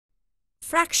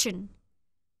Fraction.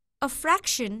 A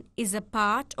fraction is a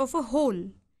part of a whole.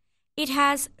 It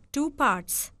has two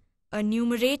parts, a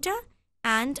numerator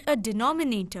and a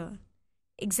denominator.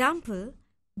 Example,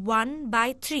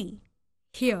 1/3.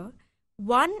 Here,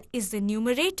 1 is the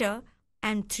numerator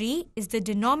and 3 is the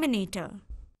denominator.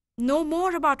 Know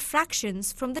more about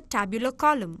fractions from the tabular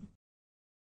column.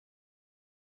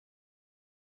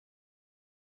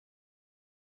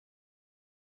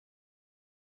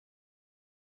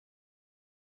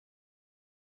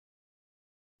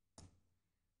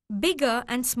 Bigger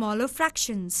and smaller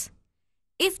fractions.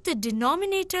 If the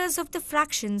denominators of the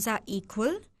fractions are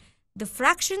equal, the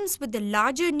fractions with the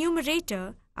larger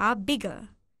numerator are bigger.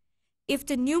 If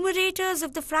the numerators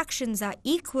of the fractions are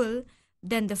equal,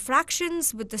 then the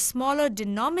fractions with the smaller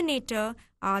denominator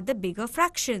are the bigger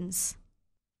fractions.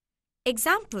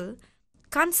 Example,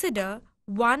 consider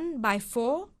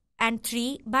 1/4 and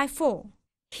 3/4.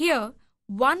 Here,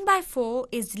 1/4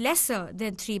 is lesser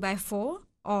than 3/4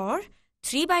 or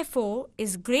 3/4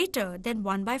 is greater than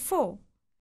 1/4.